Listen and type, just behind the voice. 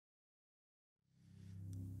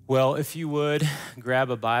Well, if you would grab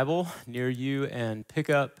a Bible near you and pick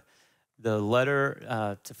up the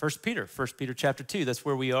letter to First Peter chapter 2. That's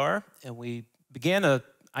where we are. And we began a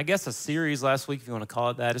series last week, if you want to call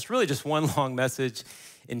it that. It's really just one long message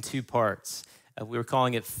in two parts. We were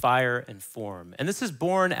calling it Fire and Form. And this is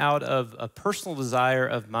born out of a personal desire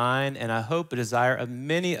of mine, and I hope a desire of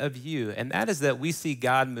many of you. And that is that we see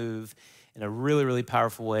God move in a really, really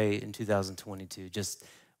powerful way in 2022.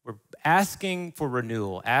 We're asking for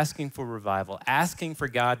renewal, asking for revival, asking for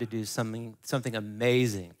God to do something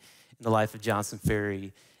amazing in the life of Johnson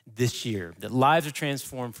Ferry this year, that lives are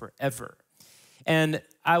transformed forever. And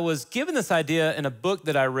I was given this idea in a book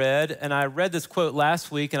that I read, and I read this quote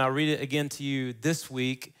last week, and I'll read it again to you this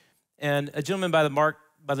week. And a gentleman by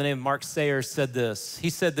the name of Mark Sayers said this. He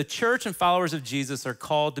said, "The church and followers of Jesus are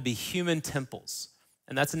called to be human temples."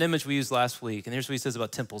 And that's an image we used last week. And here's what he says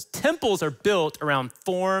about temples. Temples are built around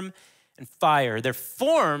form and fire. Their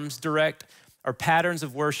forms direct our patterns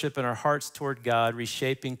of worship and our hearts toward God,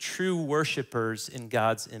 reshaping true worshipers in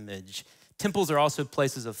God's image. Temples are also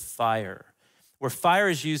places of fire, where fire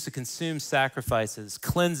is used to consume sacrifices,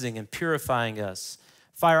 cleansing and purifying us.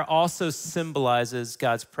 Fire also symbolizes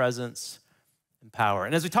God's presence and power.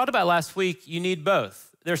 And as we talked about last week, you need both.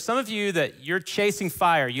 There's some of you that you're chasing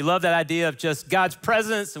fire. You love that idea of just God's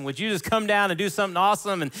presence, and would you just come down and do something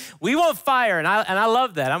awesome? And we want fire, and I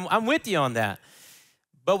love that. I'm with you on that.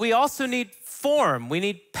 But we also need form. We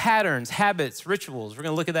need patterns, habits, rituals. We're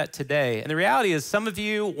gonna look at that today. And the reality is some of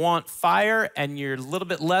you want fire and you're a little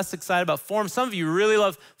bit less excited about form. Some of you really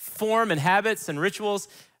love form and habits and rituals,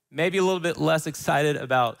 maybe a little bit less excited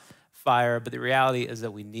about fire. But the reality is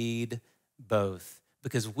that we need both,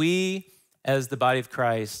 because we, as the body of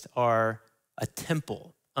Christ, are a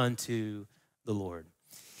temple unto the Lord.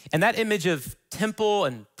 And that image of temple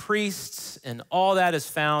and priests and all that is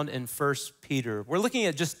found in 1 Peter. We're looking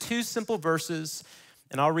at just two simple verses,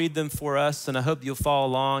 and I'll read them for us, and I hope you'll follow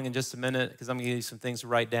along in just a minute, because I'm gonna give you some things to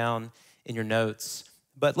write down in your notes.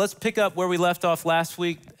 But let's pick up where we left off last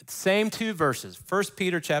week. Same two verses, 1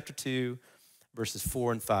 Peter chapter 2, verses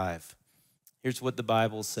 4 and 5. Here's what the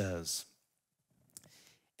Bible says.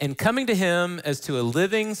 "And coming to him as to a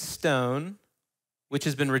living stone, which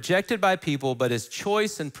has been rejected by people, but is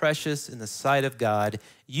choice and precious in the sight of God,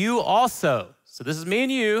 you also," so this is me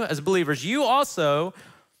and you as believers, "you also,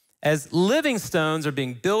 as living stones, are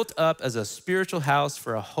being built up as a spiritual house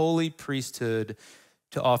for a holy priesthood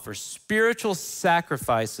to offer spiritual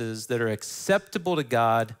sacrifices that are acceptable to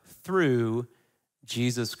God through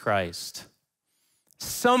Jesus Christ."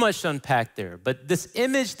 So much to unpack there, but this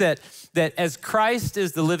image that as Christ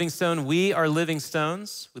is the living stone, we are living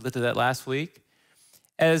stones. We looked at that last week.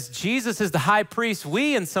 As Jesus is the high priest,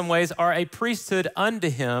 we in some ways are a priesthood unto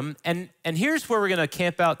him. And here's where we're gonna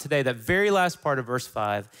camp out today, that very last part of verse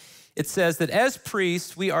 5. It says that as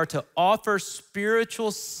priests, we are to offer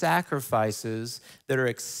spiritual sacrifices that are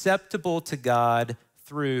acceptable to God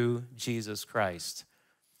through Jesus Christ.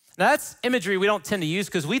 Now that's imagery we don't tend to use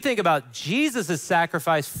because we think about Jesus'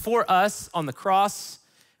 sacrifice for us on the cross,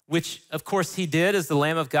 which of course he did as the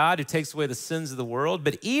Lamb of God who takes away the sins of the world.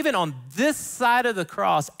 But even on this side of the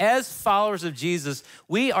cross, as followers of Jesus,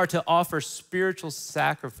 we are to offer spiritual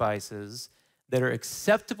sacrifices that are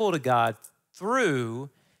acceptable to God through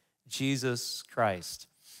Jesus Christ.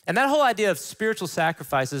 And that whole idea of spiritual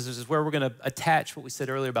sacrifices is where we're gonna attach what we said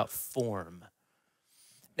earlier about form.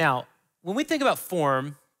 Now, when we think about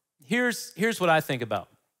form, here's what I think about.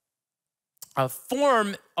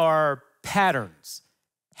 Form are patterns,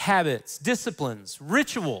 habits, disciplines,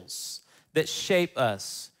 rituals that shape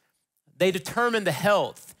us. They determine the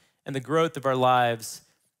health and the growth of our lives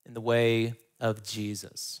in the way of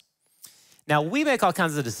Jesus. Now, we make all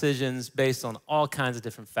kinds of decisions based on all kinds of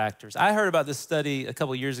different factors. I heard about this study a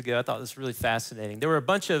couple years ago. I thought this was really fascinating. There were a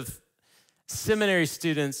bunch of seminary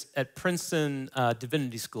students at Princeton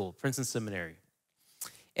Divinity School, Princeton Seminary.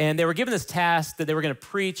 And they were given this task that they were gonna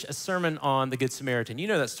preach a sermon on the Good Samaritan. You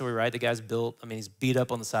know that story, right? The guy's he's beat up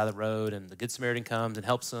on the side of the road, and the Good Samaritan comes and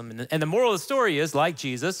helps him. And the moral of the story is, like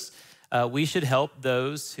Jesus, we should help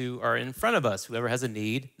those who are in front of us. Whoever has a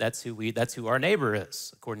need, that's who our neighbor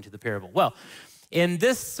is, according to the parable. Well, in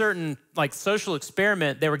this certain social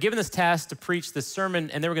experiment, they were given this task to preach this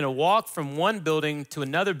sermon, and they were gonna walk from one building to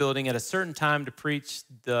another building at a certain time to preach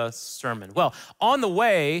the sermon. Well, on the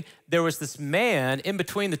way, there was this man in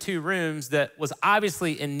between the two rooms that was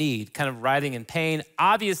obviously in need, kind of writhing in pain,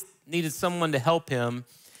 needed someone to help him.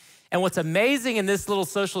 And what's amazing in this little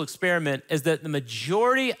social experiment is that the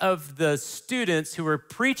majority of the students who were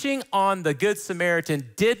preaching on the Good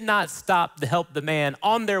Samaritan did not stop to help the man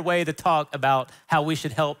on their way to talk about how we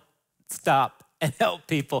should help stop and help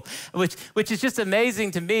people, which is just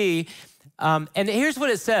amazing to me. And here's what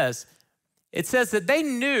it says. It says that they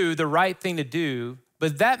knew the right thing to do,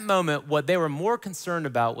 but at that moment, what they were more concerned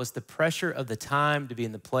about was the pressure of the time to be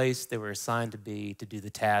in the place they were assigned to be, to do the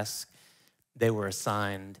task they were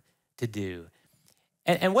assigned to do.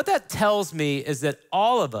 And what that tells me is that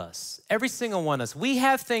all of us, every single one of us, we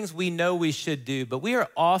have things we know we should do, but we are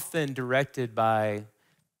often directed by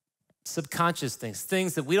subconscious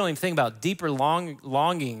things that we don't even think about, deeper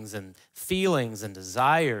longings and feelings and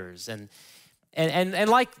desires. And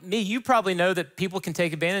like me, you probably know that people can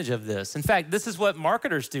take advantage of this. In fact, this is what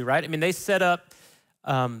marketers do, right? I mean, they set up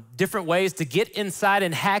different ways to get inside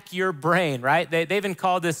and hack your brain, right? They even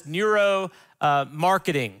call this neuro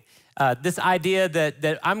marketing. This idea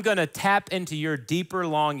that I'm gonna tap into your deeper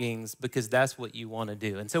longings because that's what you wanna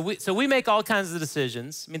do. And so we make all kinds of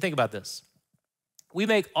decisions. I mean, think about this. We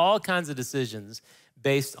make all kinds of decisions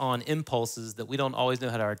based on impulses that we don't always know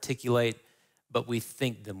how to articulate, but we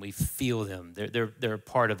think them, we feel them. They're a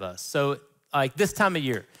part of us. So like this time of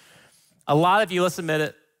year, a lot of you, let's admit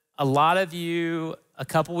it, a lot of you a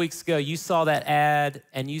couple weeks ago, you saw that ad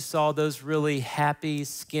and you saw those really happy,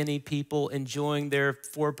 skinny people enjoying their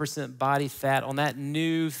 4% body fat on that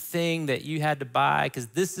new thing that you had to buy because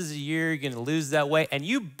this is a year you're gonna lose that weight, and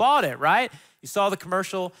you bought it, right? You saw the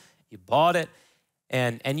commercial, you bought it,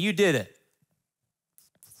 and you did it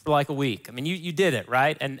for like a week. I mean, you did it,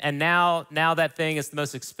 right? And now that thing is the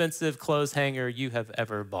most expensive clothes hanger you have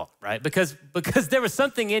ever bought, right? Because there was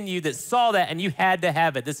something in you that saw that and you had to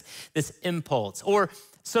have it, this impulse. Or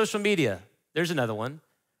social media, there's another one.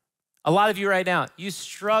 A lot of you right now, you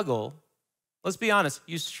struggle, let's be honest,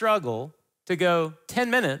 you struggle to go 10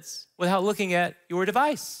 minutes without looking at your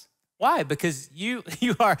device. Why? Because you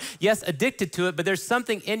are, yes, addicted to it, but there's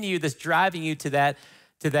something in you that's driving you to that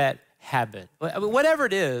habit. Whatever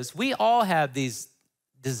it is, we all have these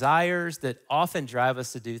desires that often drive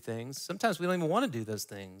us to do things. Sometimes we don't even want to do those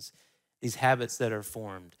things, these habits that are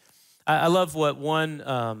formed. I love what one,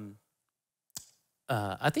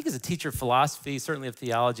 I think is a teacher of philosophy, certainly of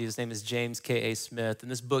theology. His name is James K.A. Smith. In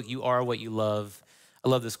this book, You Are What You Love, I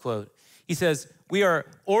love this quote. He says, "We are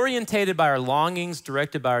orientated by our longings,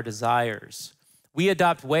 directed by our desires. We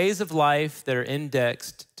adopt ways of life that are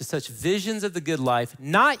indexed to such visions of the good life,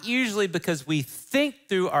 not usually because we think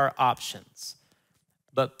through our options,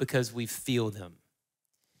 but because we feel them."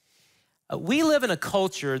 We live in a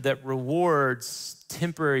culture that rewards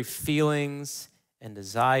temporary feelings and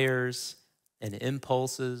desires and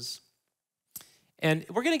impulses. And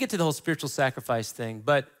we're gonna get to the whole spiritual sacrifice thing,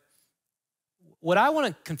 but what I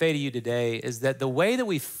wanna convey to you today is that the way that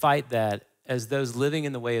we fight that as those living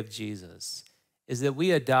in the way of Jesus is that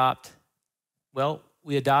we adopt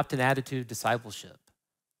an attitude of discipleship,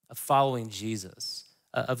 of following Jesus,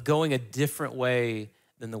 of going a different way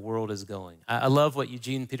than the world is going. I love what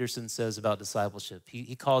Eugene Peterson says about discipleship.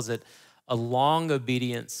 He calls it a long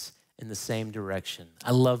obedience in the same direction.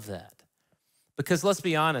 I love that. Because let's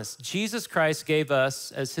be honest, Jesus Christ gave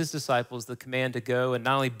us as his disciples the command to go and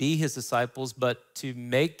not only be his disciples, but to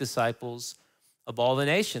make disciples of all the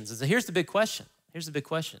nations. And so here's the big question.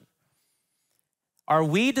 Are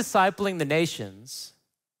we discipling the nations,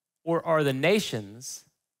 or are the nations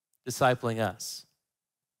discipling us?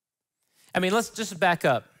 I mean, let's just back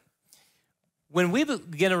up. When we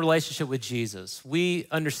begin a relationship with Jesus, we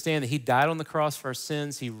understand that he died on the cross for our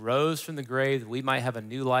sins. He rose from the grave that we might have a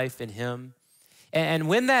new life in him. And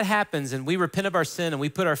when that happens and we repent of our sin and we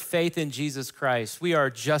put our faith in Jesus Christ, we are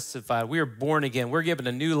justified, we are born again, we're given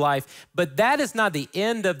a new life. But that is not the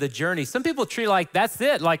end of the journey. Some people treat it like that's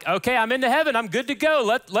it, like, okay, I'm into heaven, I'm good to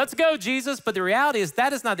go, let's go, Jesus. But the reality is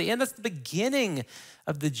that is not the end, that's the beginning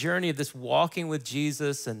of the journey of this walking with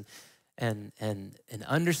Jesus and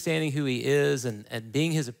understanding who he is and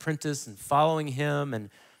being his apprentice and following him and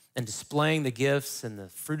displaying the gifts and the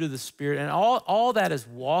fruit of the Spirit. And all that is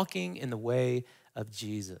walking in the way of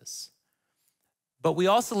Jesus. But we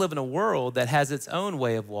also live in a world that has its own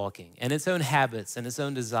way of walking and its own habits and its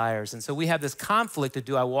own desires. And so we have this conflict of,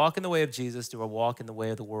 do I walk in the way of Jesus? Do I walk in the way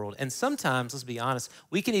of the world? And sometimes, let's be honest,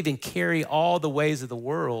 we can even carry all the ways of the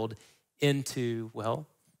world into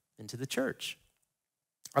the church.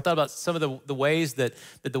 I thought about some of the ways that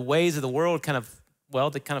the ways of the world kind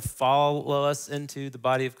of follow us into the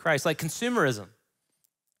body of Christ, like consumerism.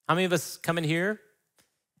 How many of us come in here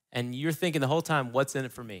and you're thinking the whole time, what's in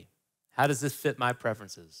it for me? How does this fit my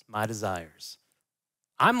preferences, my desires?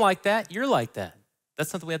 I'm like that, you're like that. That's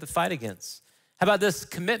something we have to fight against. How about this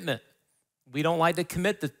commitment? We don't like to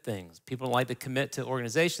commit to things. People don't like to commit to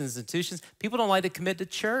organizations, institutions. People don't like to commit to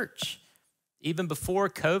church. Even before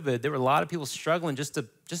COVID, there were a lot of people struggling just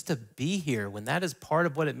to be here, when that is part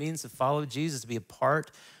of what it means to follow Jesus, to be a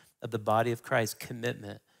part of the body of Christ,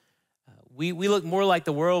 commitment. We look more like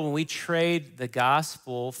the world when we trade the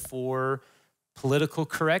gospel for political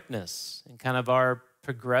correctness and kind of our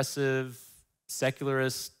progressive,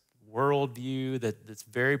 secularist worldview that's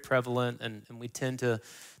very prevalent, and we tend to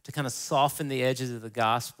kind of soften the edges of the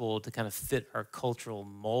gospel to kind of fit our cultural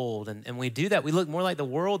mold. And we do that. We look more like the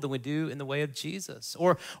world than we do in the way of Jesus.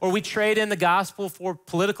 Or we trade in the gospel for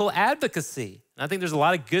political advocacy. And I think there's a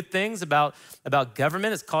lot of good things about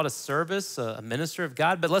government. It's called a service, a minister of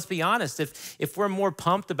God. But let's be honest, if we're more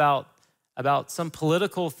pumped about some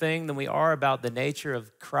political thing than we are about the nature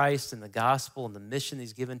of Christ and the gospel and the mission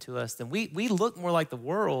he's given to us, then we look more like the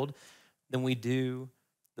world than we do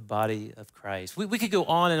the body of Christ. We could go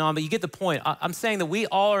on and on, but you get the point. I'm saying that we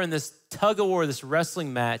all are in this tug of war, this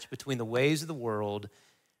wrestling match between the ways of the world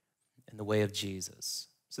and the way of Jesus.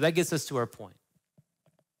 So that gets us to our point.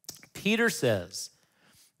 Peter says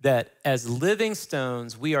that as living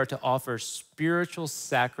stones, we are to offer spiritual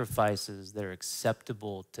sacrifices that are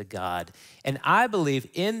acceptable to God. And I believe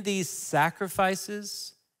in these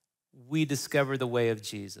sacrifices, we discover the way of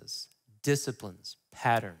Jesus, disciplines,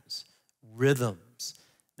 patterns, rhythms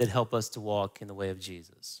that help us to walk in the way of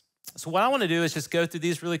Jesus. So what I want to do is just go through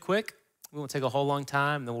these really quick. We won't take a whole long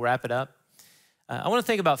time, then we'll wrap it up. I want to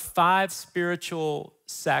think about 5 spiritual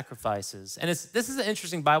sacrifices. And this is an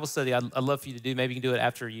interesting Bible study I'd love for you to do. Maybe you can do it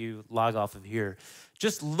after you log off of here.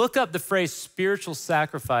 Just look up the phrase spiritual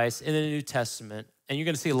sacrifice in the New Testament, and you're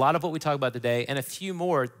going to see a lot of what we talk about today and a few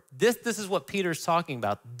more. This is what Peter's talking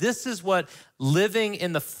about. This is what living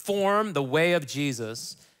in the form, the way of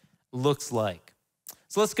Jesus looks like.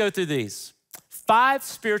 So let's go through these. 5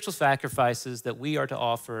 spiritual sacrifices that we are to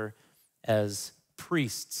offer as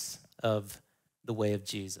priests of the way of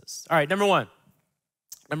Jesus. All right, number one.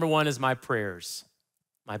 Number one is my prayers.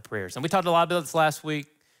 My prayers. And we talked a lot about this last week,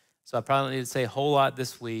 so I probably don't need to say a whole lot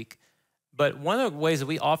this week. But one of the ways that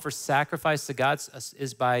we offer sacrifice to God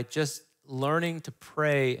is by just learning to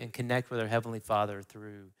pray and connect with our Heavenly Father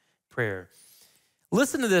through prayer.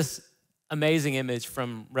 Listen to this amazing image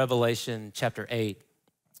from Revelation chapter 8.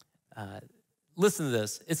 Listen to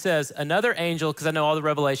this. It says, another angel, because I know all the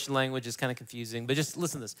Revelation language is kind of confusing, but just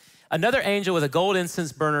listen to this. Another angel with a gold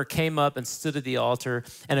incense burner came up and stood at the altar,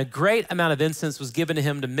 and a great amount of incense was given to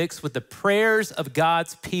him to mix with the prayers of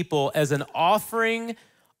God's people as an offering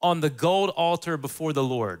on the gold altar before the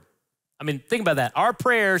Lord. I mean, think about that. Our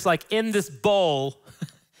prayers, like in this bowl,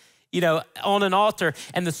 on an altar,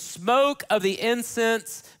 and the smoke of the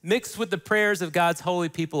incense mixed with the prayers of God's holy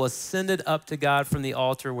people ascended up to God from the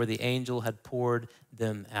altar where the angel had poured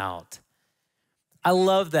them out. I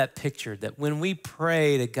love that picture, that when we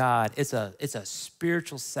pray to God, it's a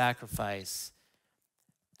spiritual sacrifice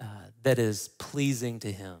that is pleasing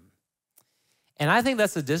to him. And I think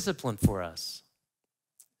that's a discipline for us.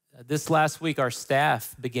 This last week, our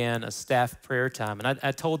staff began a staff prayer time. And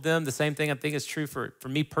I told them the same thing I think is true for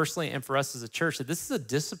me personally and for us as a church, that this is a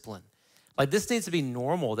discipline. Like, this needs to be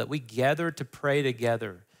normal, that we gather to pray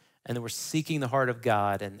together and that we're seeking the heart of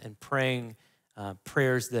God and praying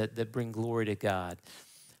prayers that bring glory to God.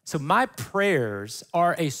 So my prayers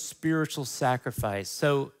are a spiritual sacrifice.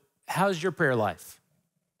 So how's your prayer life?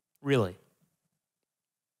 Really?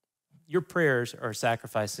 Your prayers are a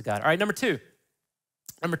sacrifice to God. All right, number two.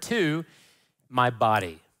 Number two, my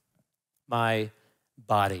body. My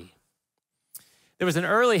body. There was an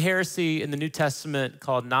early heresy in the New Testament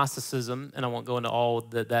called Gnosticism, and I won't go into all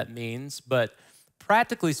that means, but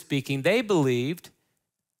practically speaking, they believed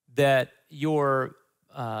that your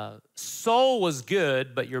soul was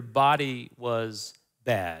good, but your body was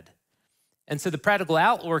bad. And so the practical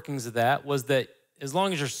outworkings of that was that as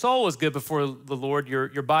long as your soul was good before the Lord,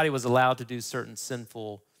 your body was allowed to do certain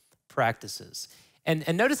sinful practices.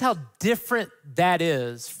 And notice how different that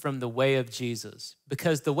is from the way of Jesus,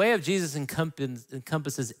 because the way of Jesus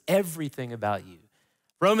encompasses everything about you.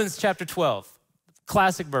 Romans chapter 12,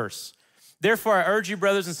 classic verse. Therefore, I urge you,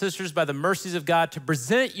 brothers and sisters, by the mercies of God, to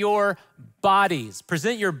present your bodies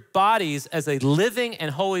as a living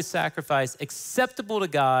and holy sacrifice acceptable to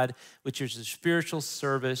God, which is a spiritual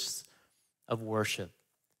service of worship.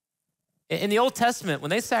 In the Old Testament,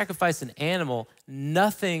 when they sacrificed an animal,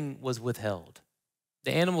 nothing was withheld.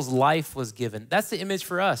 The animal's life was given. That's the image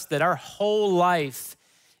for us, that our whole life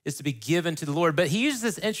is to be given to the Lord. But he uses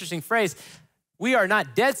this interesting phrase, we are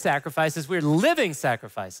not dead sacrifices, we're living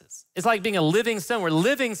sacrifices. It's like being a living stone, we're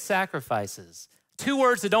living sacrifices. 2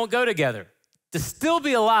 words that don't go together. To still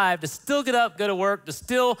be alive, to still get up, go to work, to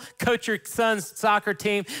still coach your son's soccer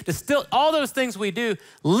team, to still, all those things we do,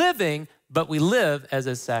 living, but we live as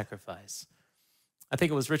a sacrifice. I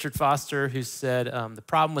think it was Richard Foster who said, the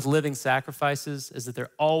problem with living sacrifices is that they're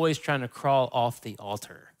always trying to crawl off the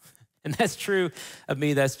altar. And that's true of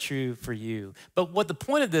me, that's true for you. But what the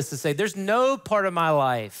point of this is to say, there's no part of my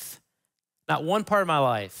life, not one part of my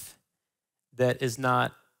life, that is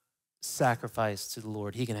not sacrificed to the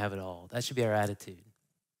Lord. He can have it all. That should be our attitude.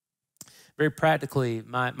 Very practically,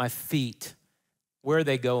 my feet, where are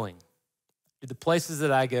they going? Do the places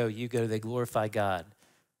that I go, you go, they glorify God?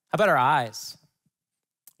 How about our eyes?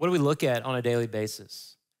 What do we look at on a daily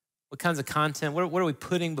basis? What kinds of content, what are we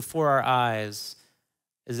putting before our eyes?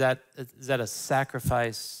 Is that a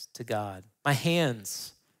sacrifice to God? My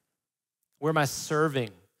hands, where am I serving?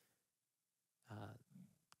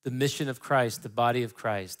 The mission of Christ, the body of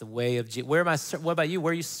Christ, the way of Jesus. What about you? Where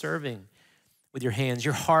are you serving with your hands?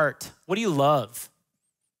 Your heart, what do you love?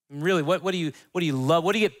 Really, what do you love?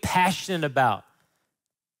 What do you get passionate about?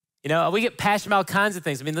 You know, we get passionate about all kinds of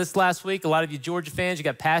things. I mean, this last week, a lot of you Georgia fans, you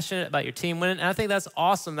got passionate about your team winning, and I think that's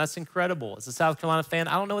awesome. That's incredible. As a South Carolina fan,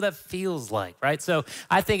 I don't know what that feels like, right? So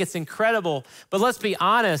I think it's incredible. But let's be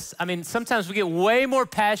honest. I mean, sometimes we get way more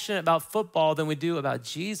passionate about football than we do about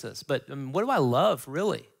Jesus. But what do I love,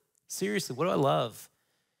 really? Seriously, what do I love?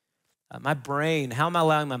 My brain, how am I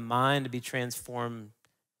allowing my mind to be transformed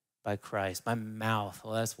by Christ? My mouth,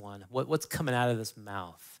 well, that's one. What's coming out of this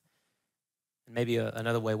mouth? And maybe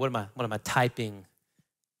another way, what am I typing,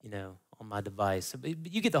 on my device? But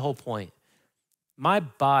you get the whole point. My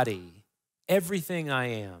body, everything I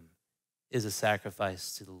am, is a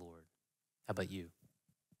sacrifice to the Lord. How about you?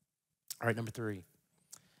 All right, number 3,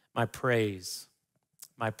 my praise.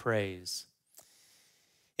 My praise.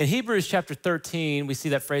 In Hebrews chapter 13, we see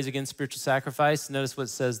that phrase again, spiritual sacrifice. Notice what it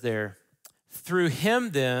says there. Through him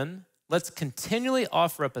then, let's continually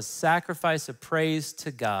offer up a sacrifice of praise to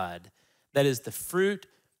God. That is the fruit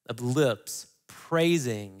of lips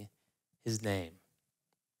praising his name.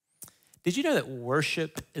 Did you know that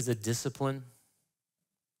worship is a discipline?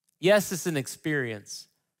 Yes, it's an experience,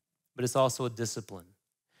 but it's also a discipline.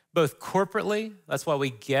 Both corporately, that's why we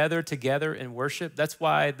gather together and worship. That's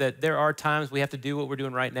why that there are times we have to do what we're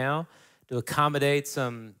doing right now to accommodate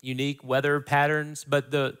some unique weather patterns.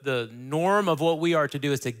 But the norm of what we are to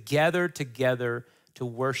do is to gather together to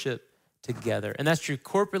worship together. And that's true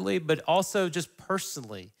corporately, but also just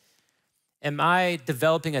personally. Am I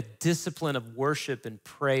developing a discipline of worship and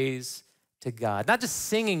praise to God? Not just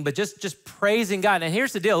singing, but just praising God. And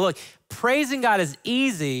here's the deal. Look, praising God is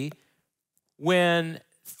easy when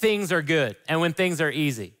things are good and when things are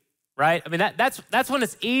easy, right? I mean, that's when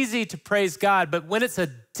it's easy to praise God, but when it's a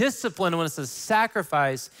discipline, when it's a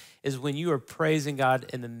sacrifice, is when you are praising God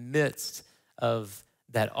in the midst of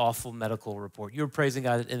that awful medical report. You're praising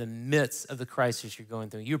God in the midst of the crisis you're going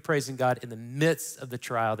through. You're praising God in the midst of the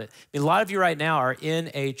trial. A lot of you right now are in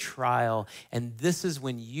a trial, and this is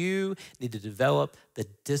when you need to develop the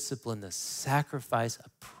discipline, the sacrifice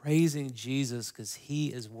of praising Jesus because he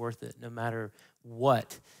is worth it no matter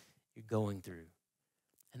what you're going through.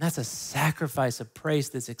 And that's a sacrifice of praise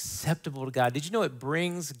that's acceptable to God. Did you know it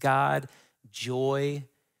brings God joy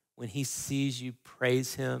when he sees you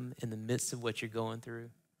praise him in the midst of what you're going through?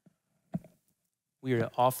 We are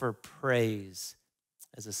to offer praise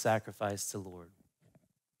as a sacrifice to the Lord.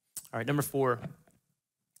 All right, number 4.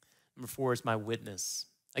 Number 4 is my witness.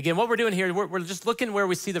 Again, what we're doing here, we're just looking where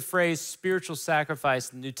we see the phrase spiritual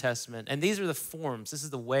sacrifice in the New Testament. And these are the forms. This is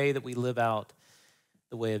the way that we live out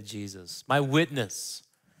the way of Jesus. My witness.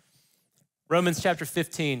 Romans chapter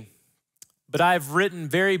 15. But I have written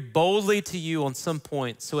very boldly to you on some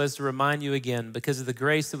points so as to remind you again, because of the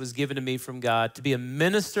grace that was given to me from God, to be a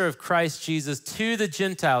minister of Christ Jesus to the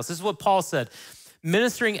Gentiles. This is what Paul said.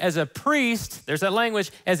 Ministering as a priest, there's that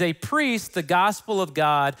language, as a priest, the gospel of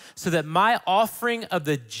God, so that my offering of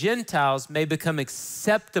the Gentiles may become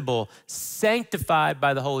acceptable, sanctified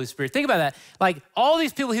by the Holy Spirit. Think about that. Like all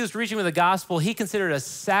these people he was reaching with the gospel, he considered a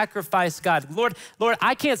sacrifice to God. Lord,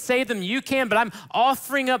 I can't save them, you can, but I'm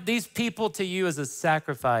offering up these people to you as a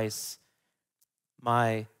sacrifice,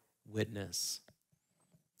 my witness.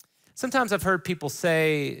 Sometimes I've heard people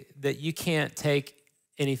say that you can't take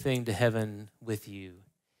anything to heaven with you.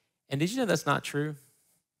 And did you know that's not true?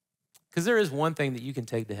 Because there is one thing that you can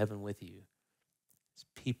take to heaven with you. It's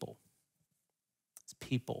people. It's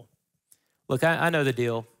people. Look, I know the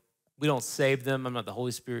deal. We don't save them. I'm not the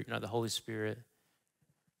Holy Spirit. You're not the Holy Spirit.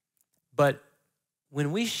 But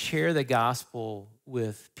when we share the gospel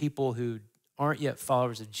with people who aren't yet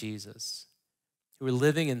followers of Jesus, who are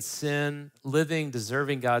living in sin, living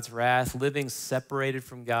deserving God's wrath, living separated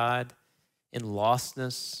from God, in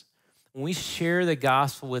lostness, when we share the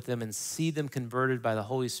gospel with them and see them converted by the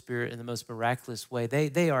Holy Spirit in the most miraculous way,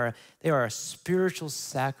 they are a spiritual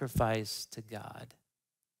sacrifice to God.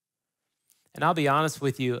 And I'll be honest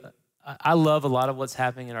with you, I love a lot of what's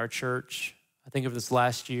happening in our church. I think of this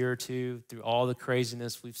last year or two, through all the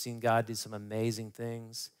craziness, we've seen God do some amazing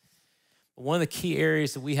things. But one of the key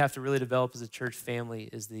areas that we have to really develop as a church family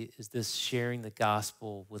is this sharing the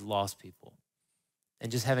gospel with lost people.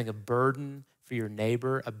 And just having a burden for your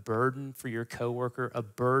neighbor, a burden for your coworker, a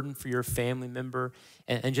burden for your family member,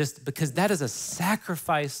 and just because that is a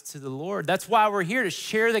sacrifice to the Lord. That's why we're here, to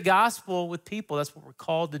share the gospel with people. That's what we're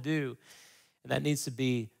called to do. And that needs to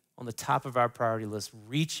be on the top of our priority list,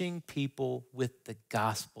 reaching people with the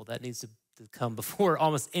gospel. That needs to come before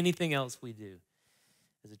almost anything else we do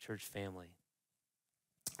as a church family.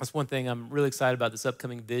 That's one thing I'm really excited about, this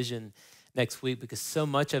upcoming vision next week, because so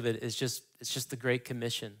much of it is just the Great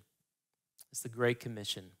Commission. It's the Great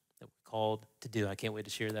Commission that we're called to do. I can't wait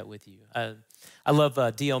to share that with you. I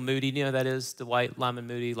love D.L. Moody. You know who that is? Dwight Lyman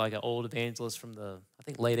Moody, like an old evangelist from the, I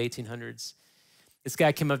think, late 1800s. This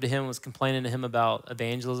guy came up to him and was complaining to him about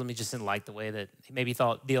evangelism. He just didn't like the way that, he maybe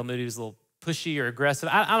thought D.L. Moody was a little pushy or aggressive.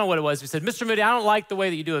 I don't know what it was. He said, Mr. Moody, I don't like the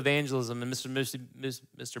way that you do evangelism. And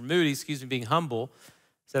Mr. Moody, being humble,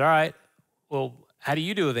 said, all right, well, how do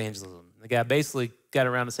you do evangelism? The guy basically got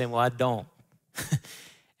around to saying, well, I don't.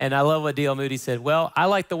 And I love what D.L. Moody said, well, I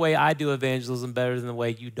like the way I do evangelism better than the way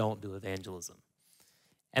you don't do evangelism.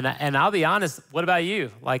 And I'll be honest, what about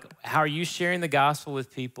you? Like, how are you sharing the gospel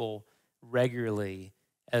with people regularly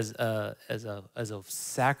as a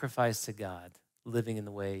sacrifice to God, living in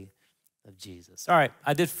the way of Jesus? All right,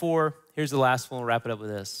 I did 4. Here's the last one. We'll wrap it up with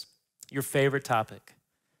this. Your favorite topic,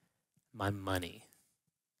 my money.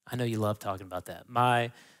 I know you love talking about that,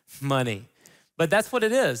 my money. But that's what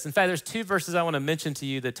it is. In fact, there's 2 verses I want to mention to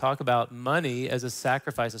you that talk about money as a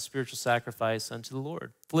sacrifice, a spiritual sacrifice unto the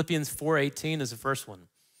Lord. Philippians 4:18 is the first one.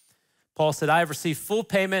 Paul said, I have received full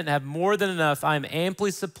payment and have more than enough. I am amply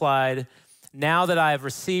supplied now that I have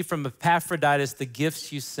received from Epaphroditus the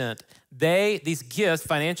gifts you sent. These gifts,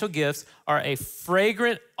 financial gifts, are a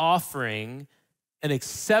fragrant offering, an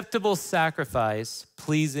acceptable sacrifice,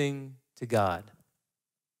 pleasing to God.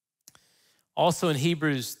 Also in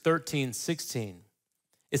Hebrews 13:16,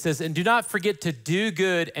 it says, and do not forget to do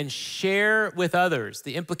good and share with others.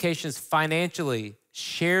 The implication is financially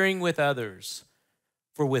sharing with others.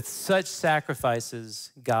 For with such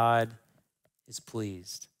sacrifices, God is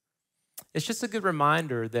pleased. It's just a good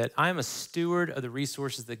reminder that I'm a steward of the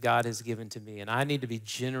resources that God has given to me, and I need to be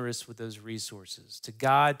generous with those resources to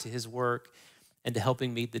God, to his work, and to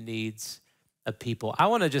helping meet the needs of people. I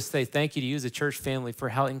want to just say thank you to you as a church family for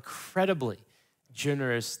how incredibly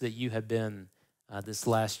generous that you have been this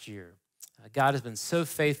last year. God has been so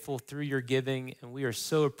faithful through your giving, and we are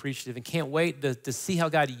so appreciative and can't wait to see how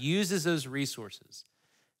God uses those resources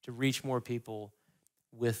to reach more people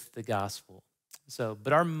with the gospel.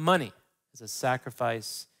 But our money is a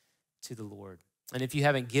sacrifice to the Lord. And if you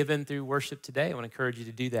haven't given through worship today, I want to encourage you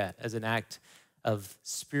to do that as an act of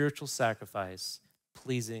spiritual sacrifice,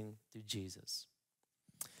 pleasing to Jesus.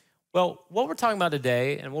 Well, what we're talking about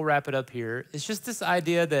today, and we'll wrap it up here, is just this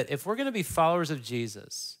idea that if we're going to be followers of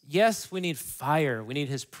Jesus, yes, we need fire, we need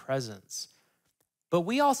his presence, but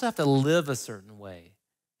we also have to live a certain way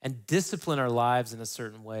and discipline our lives in a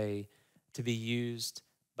certain way to be used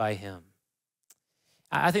by him.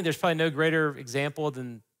 I think there's probably no greater example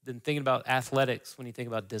than thinking about athletics when you think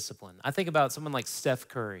about discipline. I think about someone like Steph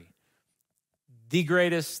Curry, the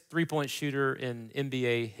greatest three-point shooter in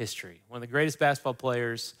NBA history, one of the greatest basketball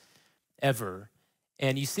players ever.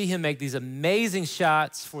 And you see him make these amazing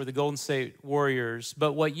shots for the Golden State Warriors,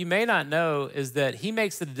 but what you may not know is that he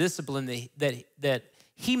makes it a discipline that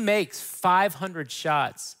he makes 500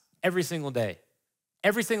 shots every single day.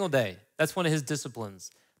 Every single day. That's one of his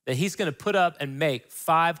disciplines, that he's going to put up and make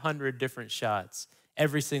 500 different shots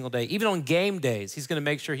every single day. Even on game days, he's going to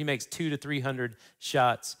make sure he makes 200 to 300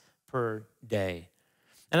 shots per day.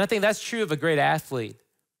 And I think that's true of a great athlete.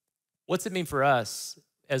 What's it mean for us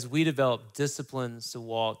as we develop disciplines to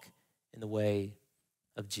walk in the way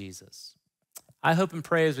of Jesus? I hope and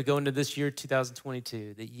pray as we go into this year,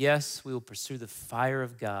 2022, that yes, we will pursue the fire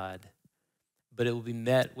of God, but it will be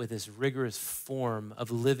met with this rigorous form of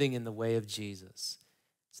living in the way of Jesus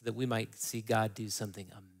so that we might see God do something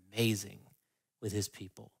amazing with his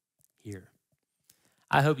people here.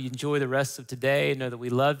 I hope you enjoy the rest of today. Know that we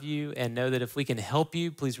love you, and know that if we can help you,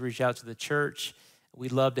 please reach out to the church.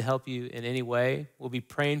 We'd love to help you in any way. We'll be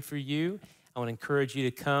praying for you. I want to encourage you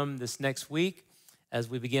to come this next week as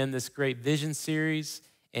we begin this great vision series.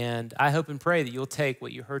 And I hope and pray that you'll take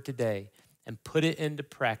what you heard today and put it into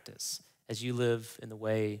practice as you live in the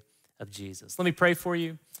way of Jesus. Let me pray for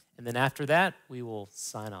you, and then after that, we will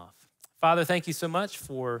sign off. Father, thank you so much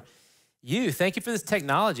for you. Thank you for this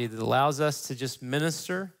technology that allows us to just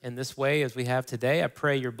minister in this way as we have today. I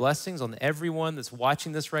pray your blessings on everyone that's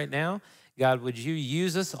watching this right now. God, would you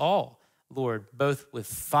use us all, Lord, both with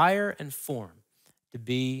fire and form to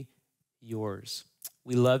be yours.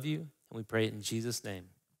 We love you, and we pray it in Jesus' name.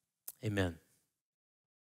 Amen.